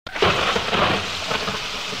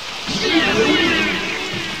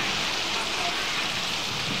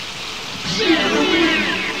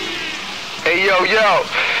Yo,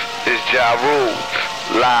 this Ja Rule,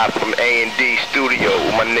 live from A&D Studio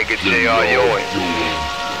with my nigga J.R. Ewing.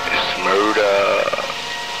 It's murder.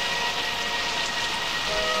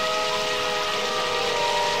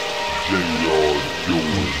 J.R.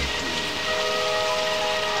 Ewing.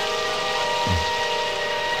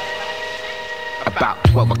 About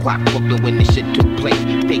 12 o'clock Brooklyn when this shit took place.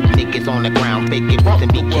 Fake niggas on the ground, fake it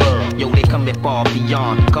wasn't BK. Yo, they coming far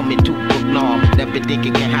beyond, coming to Brooklyn. Never think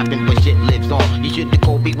it can happen, but shit lives on. You should've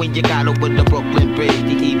called me when you got over the Brooklyn Bridge.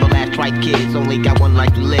 The evil ass trite kids only got one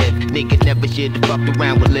life to live. Niggas never should've fucked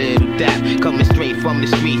around with little Dap. Coming straight from the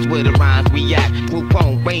streets where the rhymes react. Group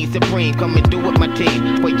home, reign supreme, coming through with my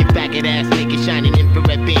team. For you faggot ass niggas shining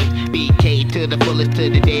infrared beams. BK to the fullest to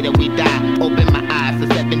the day that we die. Open my eyes, a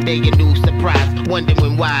 7-day a new surprise.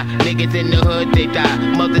 Wondering why niggas in the hood they die,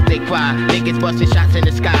 mothers they cry, niggas busting shots in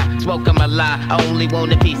the sky, smoking my lie. I only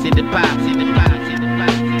want a piece of the pie. See the pie, see the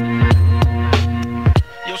pie, see the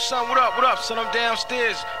pie. Yo, son, what up? What up, son? I'm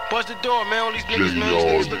downstairs. Buzz the door, man. All these niggas, man. These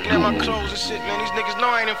niggas looking at my clothes and shit, man. These niggas know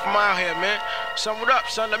I ain't in from out here, man. Son, what up,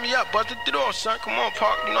 son? Let me up. Buzz the door, son. Come on,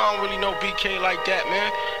 Park. You know I don't really know BK like that,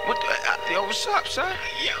 man. Yo, what's up, son?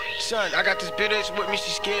 Yo, son, I got this bitch with me.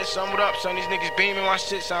 She scared, son. What up, son? These niggas beaming my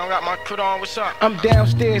shit, son. I got my hood on. What's up? I'm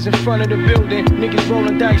downstairs in front of the building. Niggas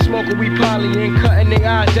rolling dice, smoking weed, poly, and cutting their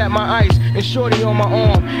eyes at my ice. And shorty on my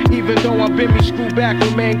arm. Even though I've been me screwed back,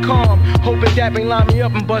 remain calm. Hoping that ain't line me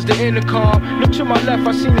up and buzz the intercom. Look to my left,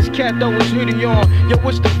 I seen this cat throw his hoodie on. Yo,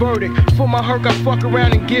 what's the verdict? For my hurt, I fuck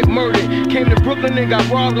around and get murdered. Came to Brooklyn and got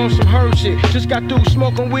robbed on some herb shit. Just got through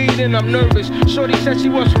smoking weed and I'm nervous. Shorty said she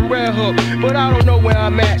was from Red Hook, but I don't know where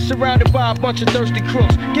I'm at. Surrounded by a bunch of thirsty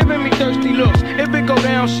crooks, giving me thirsty looks. If it go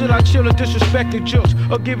down, should I chill or disrespect the jokes?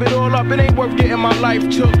 Or give it all up, it ain't worth getting my life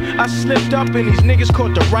took. I slipped up and these niggas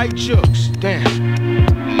caught the right jokes. Damn.